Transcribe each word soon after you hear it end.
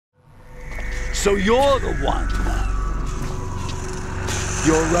So you're the one.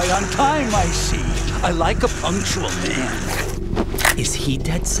 You're right on time, I see. I like a punctual man. Is he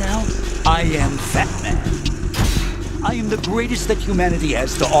Dead Sal? I am Fatman. I am the greatest that humanity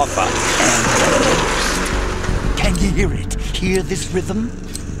has to offer, and the most. Can you hear it? Hear this rhythm?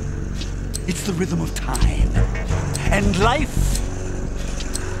 It's the rhythm of time. And life.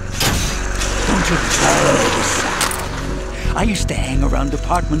 Don't you love this sound? I used to hang around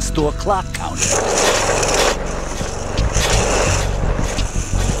department store clock counters.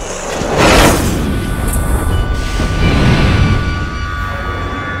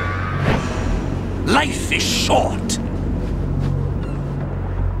 Life is short.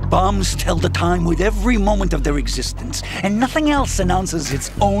 Bombs tell the time with every moment of their existence, and nothing else announces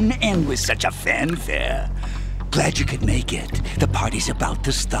its own end with such a fanfare. Glad you could make it. The party's about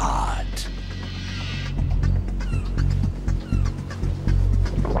to start.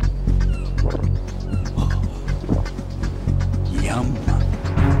 Yum.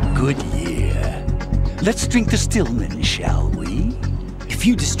 Good year. Let's drink the Stillman, shall we? If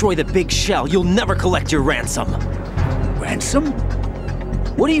you destroy the big shell, you'll never collect your ransom. Ransom?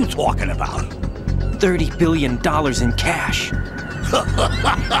 What are you talking about? $30 billion in cash.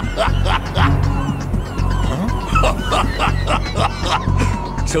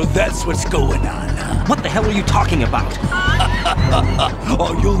 So that's what's going on, huh? What the hell are you talking about?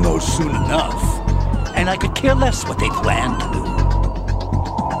 Oh, you'll know soon enough. And I could care less what they plan to do.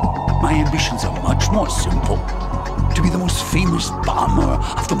 My ambitions are much more simple. To be the most famous bomber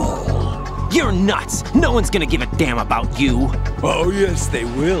of them all. You're nuts! No one's gonna give a damn about you! Oh, yes, they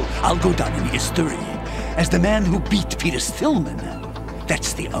will. I'll go down in history as the man who beat Peter Stillman.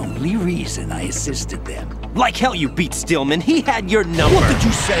 That's the only reason I assisted them. Like hell you beat Stillman. He had your number. What did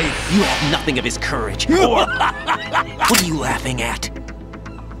you say? You have nothing of his courage. Or... What are you laughing at?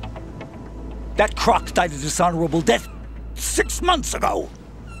 That croc died a dishonorable death 6 months ago.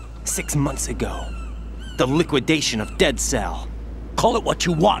 6 months ago. The liquidation of Dead Sal. Call it what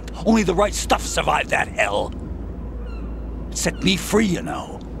you want. Only the right stuff survived that hell. It set me free, you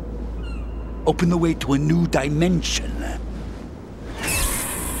know. Opened the way to a new dimension.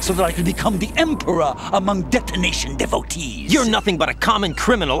 So that I could become the emperor among detonation devotees. You're nothing but a common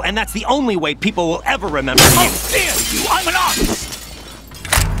criminal, and that's the only way people will ever remember you. How dare you! I'm an artist!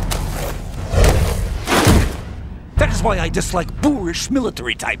 That is why I dislike boorish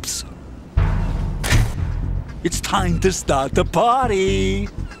military types. It's time to start the party.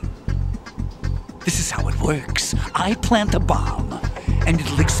 This is how it works. I plant a bomb, and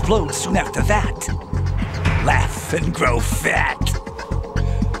it'll explode soon after that. Laugh and grow fat.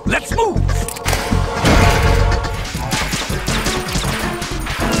 Let's move!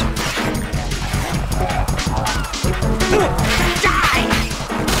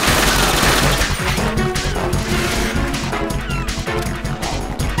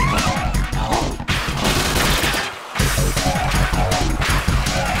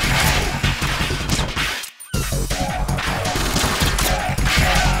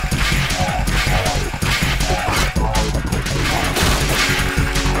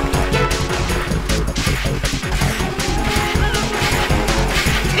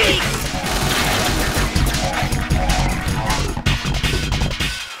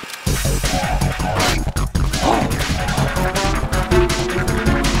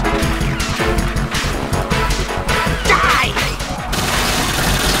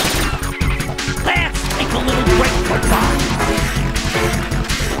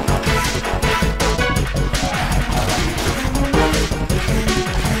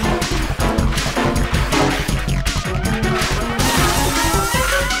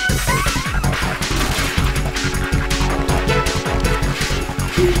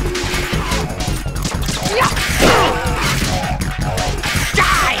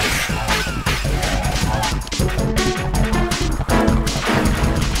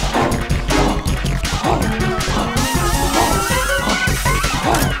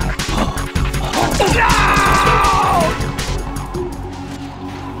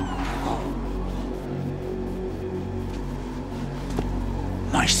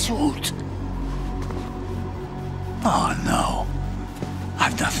 My suit. Oh no.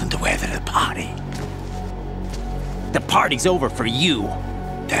 I've nothing to wear to the party. The party's over for you.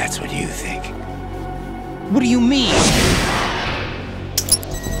 That's what you think. What do you mean?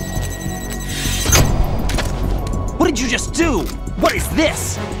 What did you just do? What is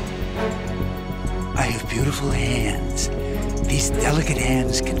this? I have beautiful hands. These delicate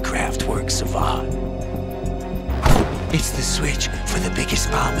hands can craft works of art. It's the switch for the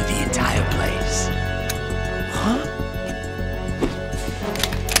biggest bomb in the entire place. Huh?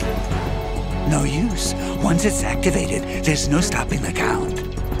 No use. Once it's activated, there's no stopping the count.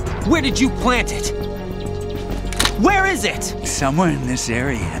 Where did you plant it? Where is it? Somewhere in this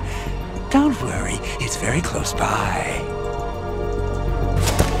area. Don't worry, it's very close by.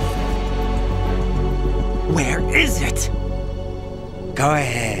 Where is it? Go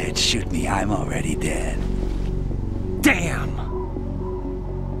ahead, shoot me. I'm already dead. Damn!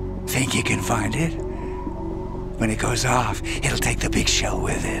 Think you can find it? When it goes off, it'll take the big shell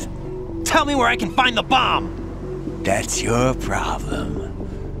with it. Tell me where I can find the bomb! That's your problem.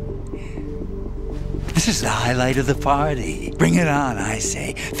 This is the highlight of the party. Bring it on, I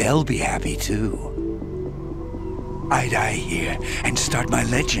say. They'll be happy too. I die here and start my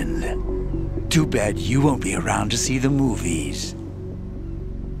legend. Too bad you won't be around to see the movies.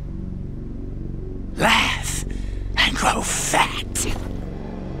 Laugh and grow fat.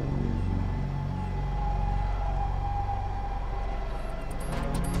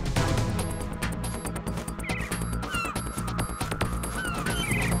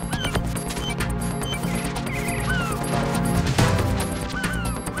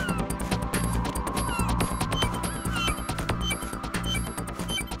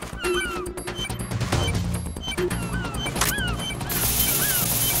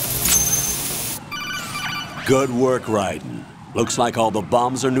 Good work, Raiden. Looks like all the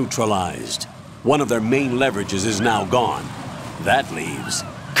bombs are neutralized. One of their main leverages is now gone. That leaves...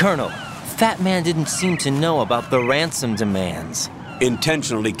 Colonel, Fatman didn't seem to know about the ransom demands.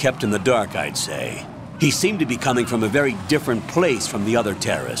 Intentionally kept in the dark, I'd say. He seemed to be coming from a very different place from the other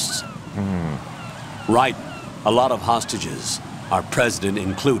terrorists. Raiden, a lot of hostages, our president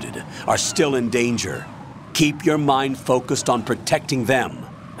included, are still in danger. Keep your mind focused on protecting them.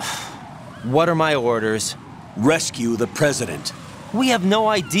 What are my orders? Rescue the president. We have no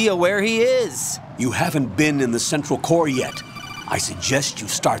idea where he is. You haven't been in the Central Core yet. I suggest you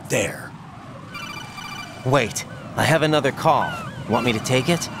start there. Wait, I have another call. Want me to take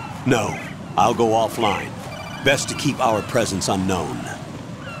it? No, I'll go offline. Best to keep our presence unknown.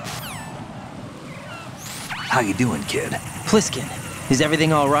 How you doing, kid? Pliskin, is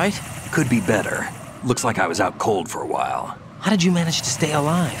everything all right? Could be better. Looks like I was out cold for a while. How did you manage to stay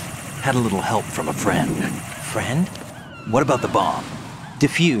alive? Had a little help from a friend. Friend? What about the bomb?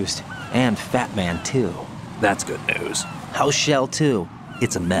 Diffused. And Fatman, too. That's good news. How's Shell, too?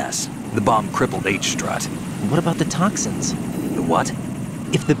 It's a mess. The bomb crippled H-Strut. What about the toxins? The what?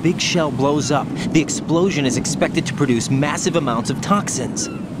 If the big shell blows up, the explosion is expected to produce massive amounts of toxins.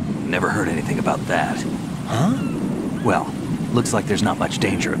 Never heard anything about that. Huh? Well, looks like there's not much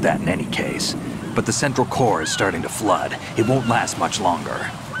danger of that in any case. But the Central Core is starting to flood. It won't last much longer.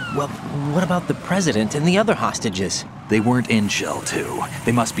 Well, what about the president and the other hostages? They weren't in Shell 2.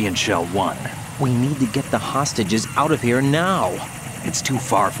 They must be in Shell 1. We need to get the hostages out of here now. It's too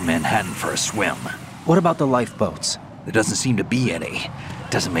far from Manhattan for a swim. What about the lifeboats? There doesn't seem to be any.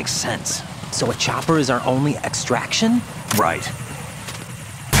 Doesn't make sense. So a chopper is our only extraction? Right.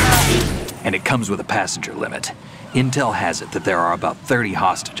 And it comes with a passenger limit. Intel has it that there are about 30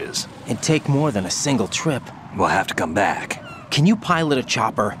 hostages. It'd take more than a single trip. We'll have to come back. Can you pilot a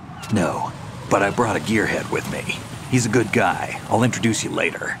chopper? No, but I brought a gearhead with me. He's a good guy. I'll introduce you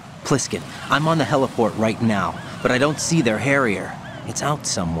later. Pliskin, I'm on the heliport right now, but I don't see their Harrier. It's out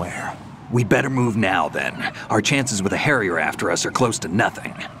somewhere. We'd better move now, then. Our chances with a Harrier after us are close to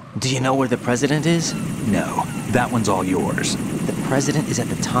nothing. Do you know where the president is? No, that one's all yours. The president is at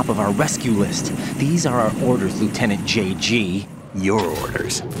the top of our rescue list. These are our orders, Lieutenant JG. Your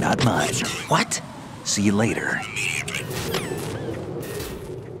orders, not mine. What? See you later.